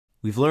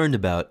We've learned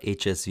about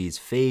HSV's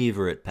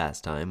favorite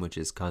pastime, which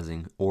is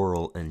causing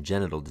oral and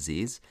genital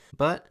disease,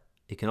 but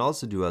it can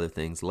also do other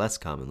things less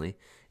commonly,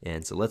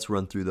 and so let's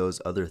run through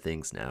those other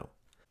things now.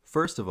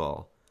 First of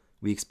all,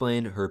 we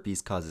explained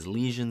herpes causes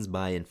lesions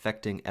by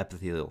infecting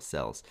epithelial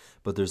cells,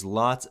 but there's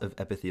lots of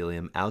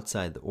epithelium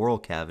outside the oral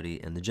cavity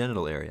and the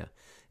genital area,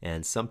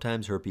 and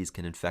sometimes herpes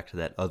can infect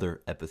that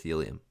other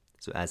epithelium.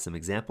 So as some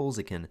examples,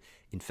 it can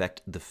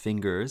infect the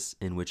fingers,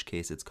 in which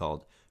case it's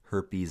called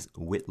herpes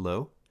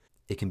whitlow.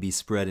 It can be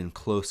spread in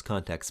close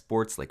contact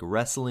sports like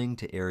wrestling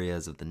to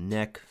areas of the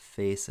neck,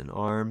 face, and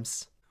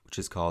arms, which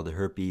is called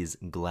herpes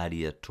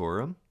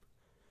gladiatorum.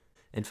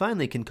 And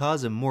finally, it can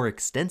cause a more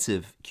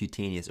extensive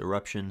cutaneous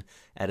eruption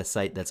at a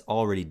site that's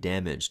already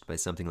damaged by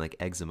something like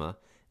eczema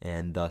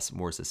and thus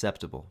more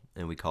susceptible,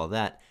 and we call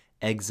that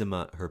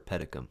eczema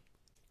herpeticum.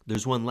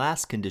 There's one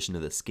last condition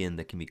of the skin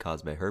that can be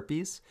caused by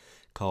herpes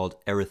called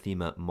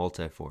erythema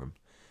multiforme.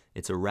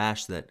 It's a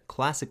rash that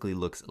classically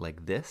looks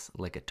like this,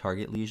 like a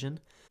target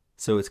lesion.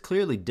 So it's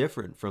clearly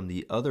different from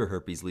the other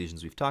herpes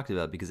lesions we've talked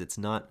about because it's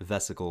not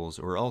vesicles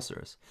or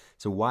ulcers.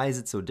 So why is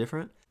it so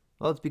different?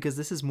 Well, it's because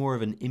this is more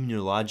of an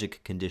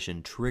immunologic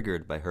condition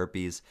triggered by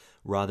herpes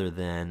rather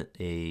than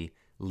a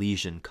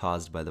lesion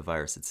caused by the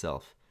virus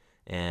itself.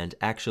 And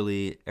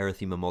actually,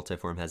 erythema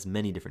multiforme has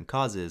many different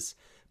causes,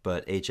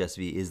 but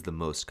HSV is the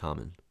most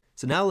common.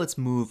 So now let's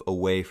move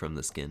away from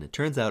the skin. It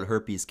turns out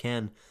herpes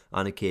can,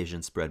 on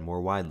occasion, spread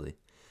more widely.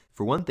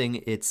 For one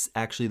thing, it's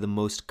actually the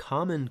most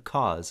common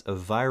cause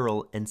of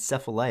viral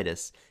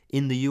encephalitis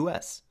in the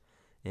US,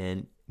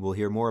 and we'll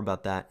hear more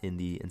about that in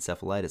the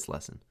encephalitis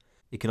lesson.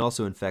 It can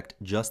also infect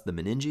just the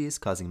meninges,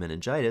 causing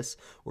meningitis,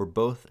 or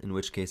both, in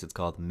which case it's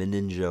called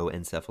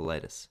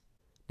meningoencephalitis.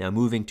 Now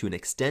moving to an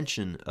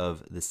extension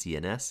of the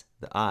CNS,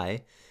 the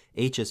eye,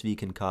 HSV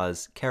can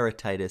cause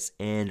keratitis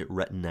and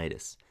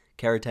retinitis.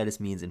 Keratitis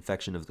means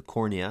infection of the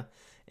cornea,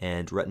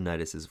 and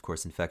retinitis is, of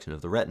course, infection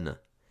of the retina.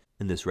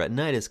 And this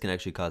retinitis can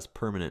actually cause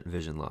permanent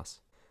vision loss.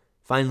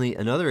 Finally,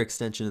 another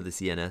extension of the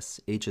CNS,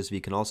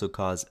 HSV can also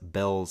cause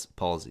Bell's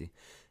palsy,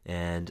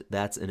 and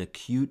that's an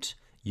acute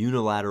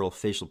unilateral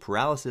facial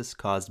paralysis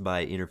caused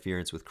by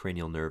interference with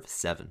cranial nerve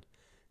 7.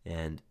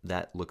 And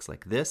that looks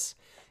like this.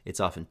 It's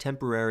often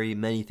temporary,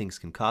 many things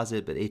can cause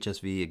it, but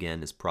HSV,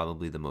 again, is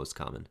probably the most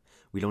common.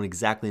 We don't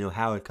exactly know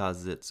how it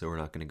causes it, so we're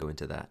not going to go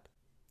into that.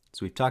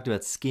 So we've talked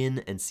about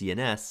skin and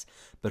CNS,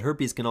 but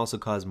herpes can also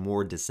cause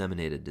more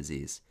disseminated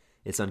disease.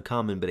 It's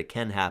uncommon, but it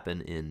can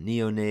happen in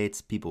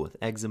neonates, people with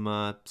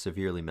eczema,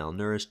 severely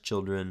malnourished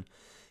children,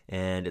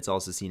 and it's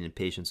also seen in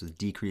patients with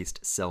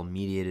decreased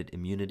cell-mediated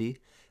immunity,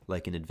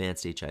 like in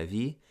advanced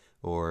HIV,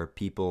 or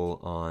people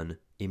on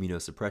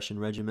immunosuppression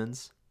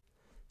regimens.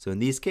 So in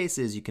these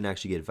cases, you can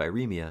actually get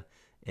viremia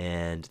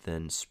and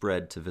then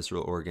spread to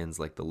visceral organs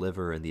like the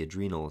liver and the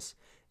adrenals,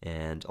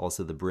 and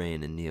also the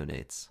brain in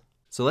neonates.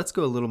 So let's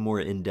go a little more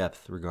in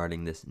depth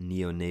regarding this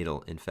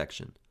neonatal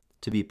infection.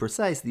 To be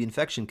precise, the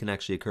infection can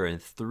actually occur in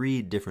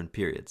 3 different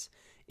periods: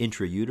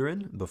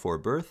 intrauterine, before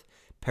birth,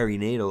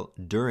 perinatal,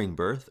 during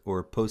birth,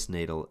 or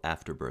postnatal,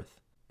 after birth.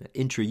 Now,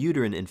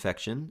 intrauterine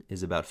infection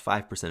is about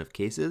 5% of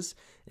cases,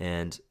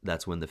 and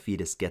that's when the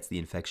fetus gets the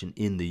infection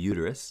in the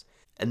uterus.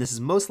 And this is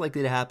most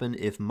likely to happen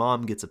if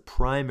mom gets a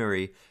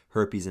primary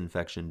herpes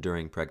infection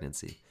during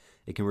pregnancy.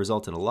 It can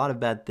result in a lot of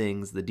bad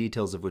things, the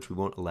details of which we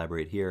won't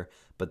elaborate here,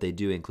 but they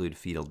do include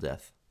fetal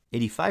death.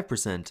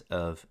 85%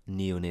 of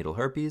neonatal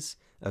herpes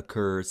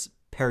occurs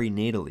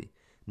perinatally,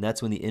 and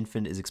that's when the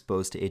infant is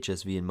exposed to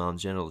HSV in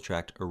mom's genital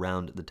tract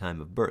around the time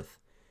of birth.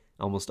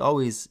 Almost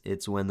always,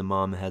 it's when the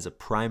mom has a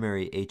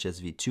primary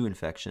HSV2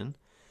 infection,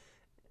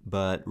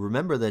 but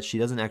remember that she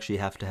doesn't actually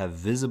have to have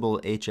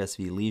visible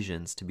HSV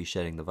lesions to be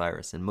shedding the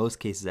virus, and most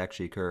cases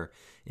actually occur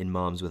in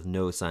moms with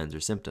no signs or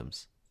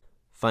symptoms.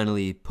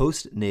 Finally,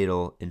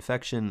 postnatal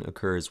infection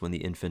occurs when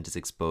the infant is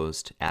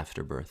exposed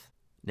after birth.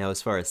 Now,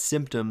 as far as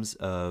symptoms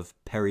of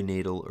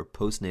perinatal or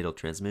postnatal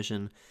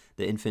transmission,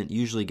 the infant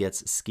usually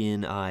gets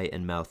skin, eye,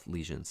 and mouth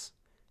lesions.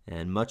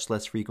 And much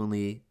less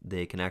frequently,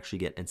 they can actually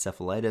get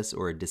encephalitis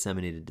or a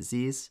disseminated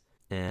disease,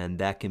 and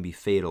that can be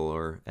fatal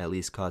or at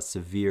least cause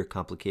severe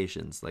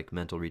complications like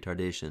mental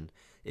retardation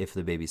if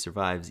the baby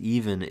survives,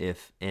 even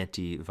if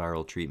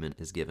antiviral treatment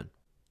is given.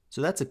 So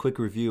that's a quick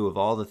review of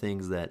all the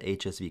things that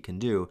HSV can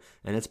do,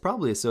 and it's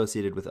probably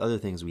associated with other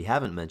things we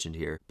haven't mentioned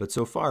here, but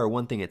so far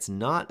one thing it's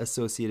not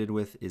associated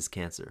with is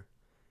cancer.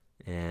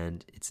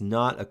 And it's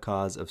not a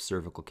cause of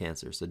cervical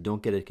cancer, so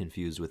don't get it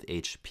confused with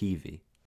HPV.